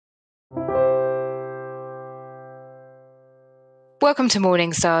Welcome to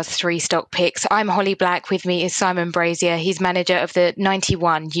Morningstar's Three Stock Picks. I'm Holly Black. With me is Simon Brazier. He's manager of the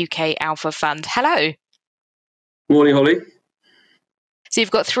 91 UK Alpha Fund. Hello. Morning, Holly. So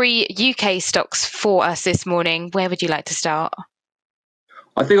you've got three UK stocks for us this morning. Where would you like to start?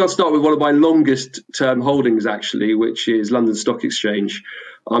 I think I'll start with one of my longest term holdings, actually, which is London Stock Exchange.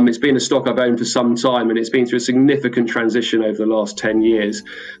 It's been a stock I've owned for some time, and it's been through a significant transition over the last 10 years.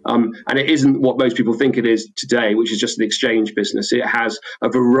 And it isn't what most people think it is today, which is just an exchange business. It has a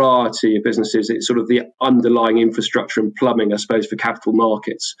variety of businesses. It's sort of the underlying infrastructure and plumbing, I suppose, for capital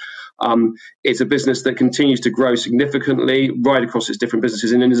markets. It's a business that continues to grow significantly right across its different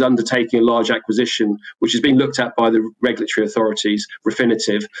businesses, and is undertaking a large acquisition, which is being looked at by the regulatory authorities,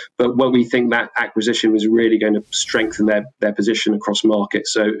 Refinitiv. But what we think that acquisition was really going to strengthen their position across markets.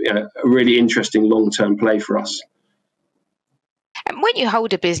 So a really interesting long-term play for us. And when you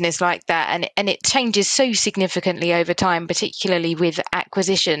hold a business like that and it changes so significantly over time, particularly with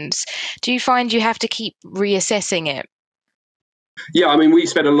acquisitions, do you find you have to keep reassessing it? Yeah, I mean, we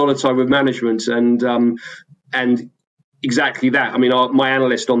spend a lot of time with management and exactly that. I mean, my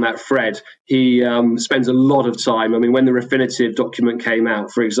analyst on that, Fred, he spends a lot of time. I mean, when the Refinitiv document came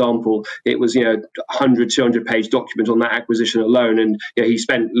out, for example, it was 100, 200-page document on that acquisition alone, and he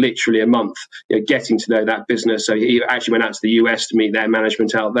spent literally a month getting to know that business. So he actually went out to the US to meet their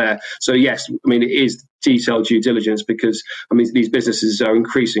management out there. So yes, I mean, it is detailed due diligence because these businesses are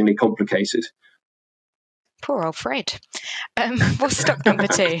increasingly complicated. Poor old Fred. What's stock number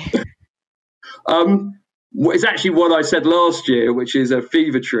two? It's actually what I said last year, which is a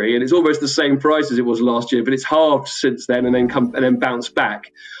Fever Tree, and it's almost the same price as it was last year, but it's halved since then and then bounced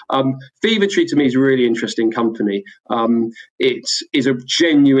back. Fever Tree to me is a really interesting company. It is a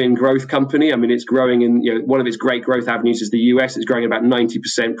genuine growth company. I mean, it's growing in one of its great growth avenues is the US. It's growing about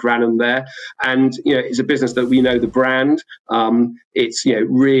 90% per annum there, and it's a business that we know the brand. It's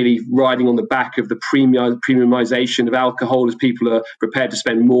really riding on the back of the premiumization of alcohol as people are prepared to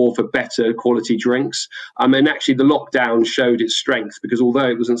spend more for better quality drinks. And actually the lockdown showed its strength because although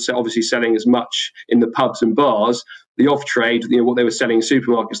it wasn't obviously selling as much in the pubs and bars, the off-trade, what they were selling in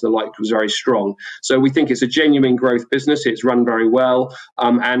supermarkets and the like was very strong. So we think it's a genuine growth business. It's run very well.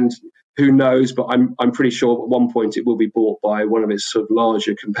 And who knows, but I'm pretty sure at one point it will be bought by one of its sort of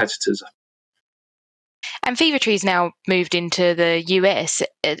larger competitors. And Fever Tree's now moved into the US.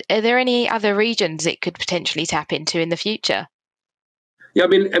 Are there any other regions it could potentially tap into in the future? Yeah, I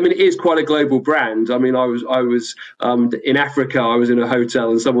mean, it is quite a global brand. I mean, I was in Africa. I was in a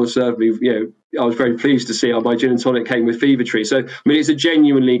hotel, and someone served me. I was very pleased to see how my gin and tonic came with Fever Tree. So, I mean, it's a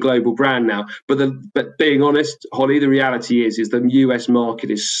genuinely global brand now. But being honest, Holly, the reality is the US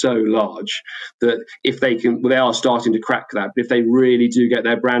market is so large that if they can, they are starting to crack that. But if they really do get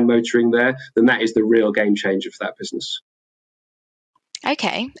their brand motoring there, then that is the real game changer for that business.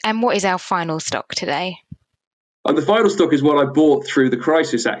 Okay, and what is our final stock today? And the final stock is what I bought through the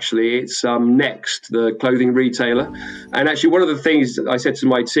crisis, actually. It's Next, the clothing retailer. And actually, one of the things that I said to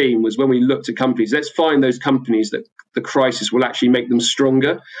my team was when we looked at companies, let's find those companies that the crisis will actually make them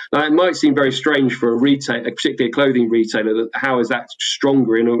stronger. Now, it might seem very strange for a retailer, particularly a clothing retailer, that how is that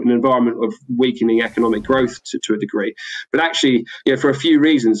stronger in an environment of weakening economic growth to a degree? But actually, for a few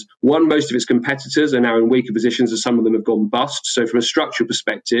reasons. One, most of its competitors are now in weaker positions as some of them have gone bust. So from a structural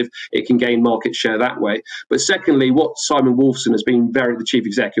perspective, it can gain market share that way. But secondly, what Simon Wolfson has been the chief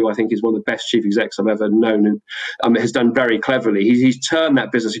executive, I think is one of the best chief execs I've ever known, and has done very cleverly. He's turned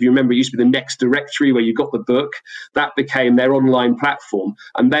that business. If you remember, it used to be the Next Directory where you got the book. That became their online platform,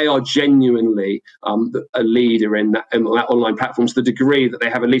 and they are genuinely a leader in that online platform to the degree that they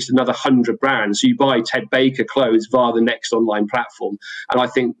have at least another 100 brands. So you buy Ted Baker clothes via the Next online platform, and I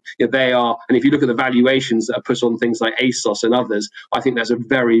think they are. And if you look at the valuations that are put on things like ASOS and others, I think that's a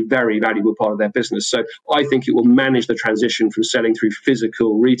very, very valuable part of their business. So I think it will manage the transition from selling through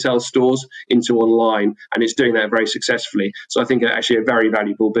physical retail stores into online, and it's doing that very successfully. So I think actually a very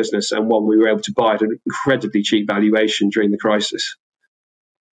valuable business, and one we were able to buy at an incredibly cheap valuation during the crisis.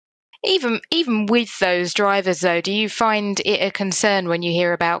 Even with those drivers, though, do you find it a concern when you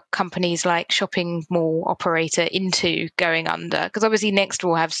hear about companies like shopping mall operator Into going under? Because obviously Next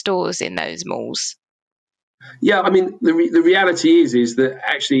will have stores in those malls. Yeah, I mean, the reality is that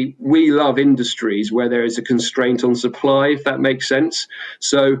actually we love industries where there is a constraint on supply, if that makes sense.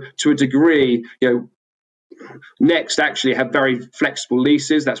 So to a degree, Next actually have very flexible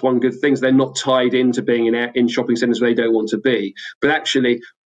leases. That's one good thing. They're not tied into being in shopping centres where they don't want to be. But actually,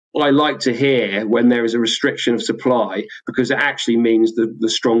 I like to hear when there is a restriction of supply, because it actually means the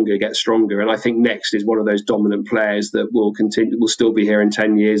stronger get stronger. And I think Next is one of those dominant players that will still be here in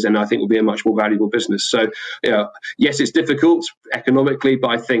 10 years, and I think will be a much more valuable business. So, yes, it's difficult economically,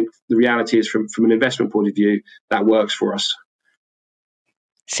 but I think the reality is from an investment point of view, that works for us.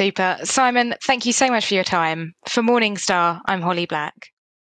 Super. Simon, thank you so much for your time. For Morningstar, I'm Holly Black.